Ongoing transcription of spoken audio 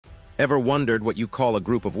Ever wondered what you call a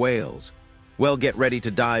group of whales? Well, get ready to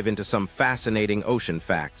dive into some fascinating ocean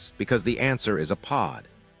facts, because the answer is a pod.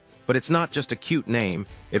 But it's not just a cute name,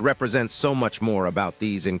 it represents so much more about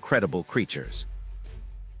these incredible creatures.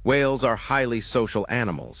 Whales are highly social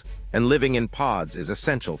animals, and living in pods is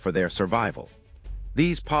essential for their survival.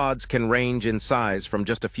 These pods can range in size from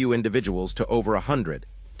just a few individuals to over 100,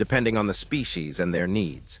 depending on the species and their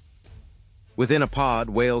needs. Within a pod,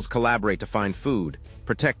 whales collaborate to find food,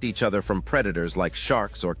 protect each other from predators like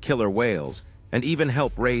sharks or killer whales, and even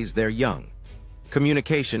help raise their young.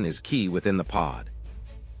 Communication is key within the pod.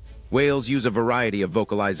 Whales use a variety of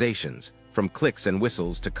vocalizations, from clicks and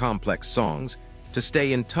whistles to complex songs, to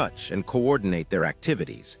stay in touch and coordinate their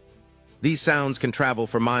activities. These sounds can travel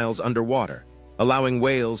for miles underwater, allowing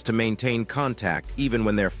whales to maintain contact even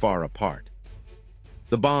when they're far apart.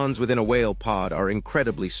 The bonds within a whale pod are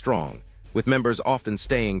incredibly strong, with members often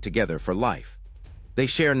staying together for life. They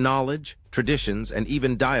share knowledge, traditions, and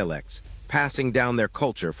even dialects, passing down their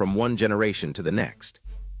culture from one generation to the next.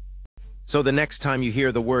 So the next time you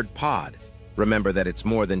hear the word pod, remember that it's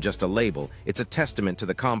more than just a label, it's a testament to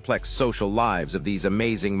the complex social lives of these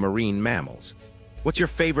amazing marine mammals. What's your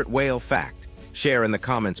favorite whale fact? Share in the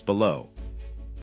comments below.